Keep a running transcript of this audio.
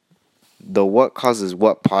The What Causes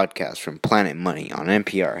What podcast from Planet Money on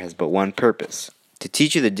NPR has but one purpose: to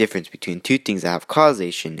teach you the difference between two things that have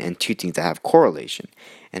causation and two things that have correlation,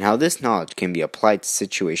 and how this knowledge can be applied to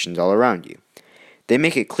situations all around you. They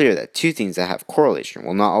make it clear that two things that have correlation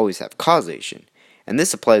will not always have causation, and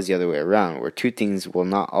this applies the other way around, where two things will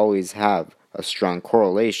not always have a strong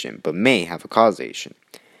correlation, but may have a causation.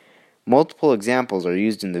 Multiple examples are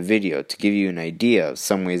used in the video to give you an idea of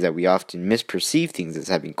some ways that we often misperceive things as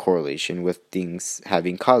having correlation with things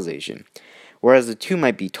having causation, whereas the two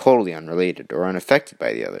might be totally unrelated or unaffected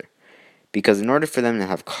by the other. Because in order for them to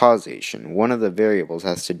have causation, one of the variables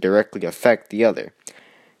has to directly affect the other.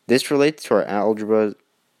 This relates to our Algebra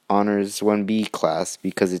Honors 1B class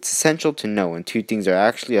because it's essential to know when two things are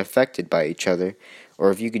actually affected by each other, or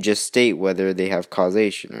if you could just state whether they have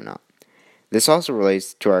causation or not. This also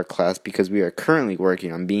relates to our class because we are currently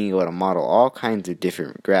working on being able to model all kinds of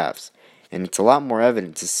different graphs, and it's a lot more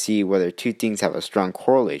evident to see whether two things have a strong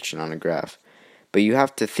correlation on a graph. But you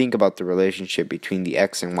have to think about the relationship between the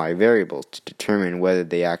x and y variables to determine whether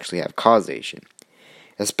they actually have causation,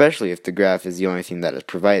 especially if the graph is the only thing that is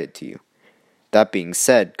provided to you. That being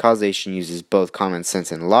said, causation uses both common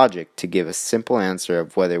sense and logic to give a simple answer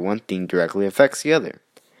of whether one thing directly affects the other.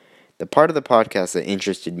 The part of the podcast that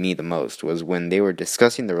interested me the most was when they were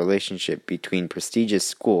discussing the relationship between prestigious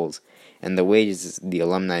schools and the wages the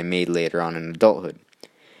alumni made later on in adulthood.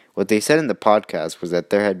 What they said in the podcast was that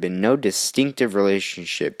there had been no distinctive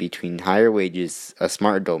relationship between higher wages a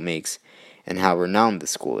smart adult makes and how renowned the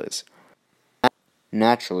school is.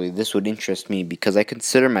 Naturally, this would interest me because I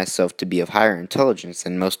consider myself to be of higher intelligence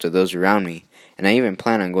than most of those around me, and I even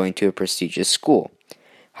plan on going to a prestigious school.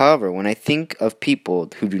 However, when I think of people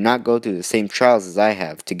who do not go through the same trials as I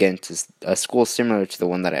have to get into a school similar to the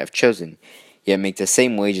one that I have chosen, yet make the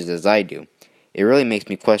same wages as I do, it really makes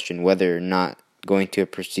me question whether or not going to a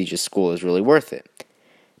prestigious school is really worth it.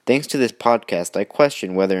 Thanks to this podcast, I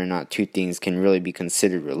question whether or not two things can really be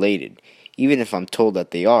considered related, even if I'm told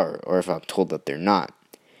that they are, or if I'm told that they're not.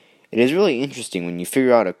 It is really interesting when you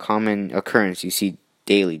figure out a common occurrence you see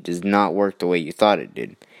daily does not work the way you thought it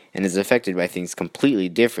did, and is affected by things completely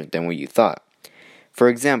different than what you thought. For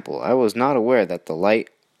example, I was not aware that the light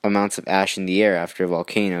amounts of ash in the air after a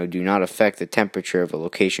volcano do not affect the temperature of a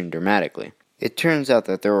location dramatically. It turns out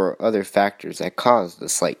that there are other factors that cause the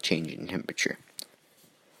slight change in temperature.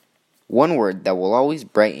 One word that will always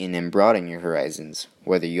brighten and broaden your horizons,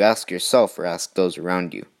 whether you ask yourself or ask those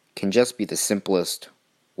around you, can just be the simplest,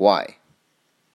 why.